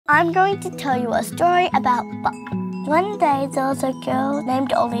I'm going to tell you a story about Bob. One day there was a girl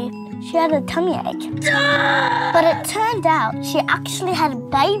named Ollie. She had a tummy ache. But it turned out she actually had a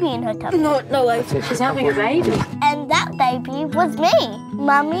baby in her tummy. No way. She's having a baby. And that baby was me.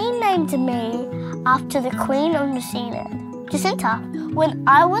 Mummy named me after the Queen of New Zealand, Jacinda. When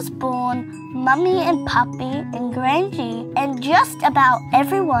I was born, Mummy and Puppy and Grangie and just about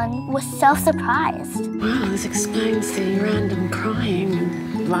everyone was so surprised. Wow, this explains the random crying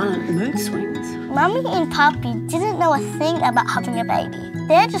and violent mood swings. Mummy and Puppy didn't know a thing about having a baby.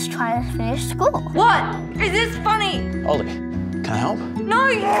 They're just trying to finish school. What? Is this funny? Ollie, can I help? No,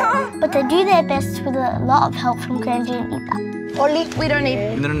 you can't. But they do their best with a lot of help from Grangie and Eva. Ollie, we don't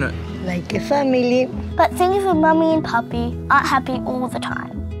need... No. Like a family. But things with Mummy and Puppy aren't happy all the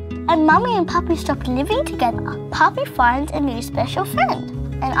time. And Mummy and Puppy stopped living together. Puppy finds a new special friend.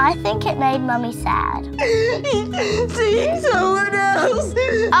 And I think it made Mummy sad. Seeing someone else.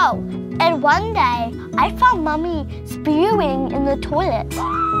 Oh, and one day, I found Mummy spewing in the toilet.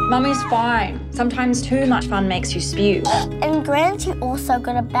 Mummy's fine. Sometimes too much fun makes you spew. And Grangie also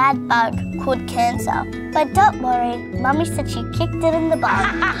got a bad bug called cancer. But don't worry, Mummy said she kicked it in the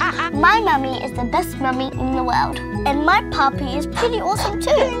bud. My mummy is the best mummy in the world. And my puppy is pretty awesome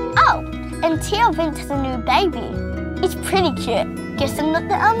too. Oh, and Tia Vint has a new baby. It's pretty cute. Guess I'm not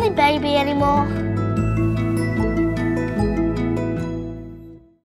the only baby anymore.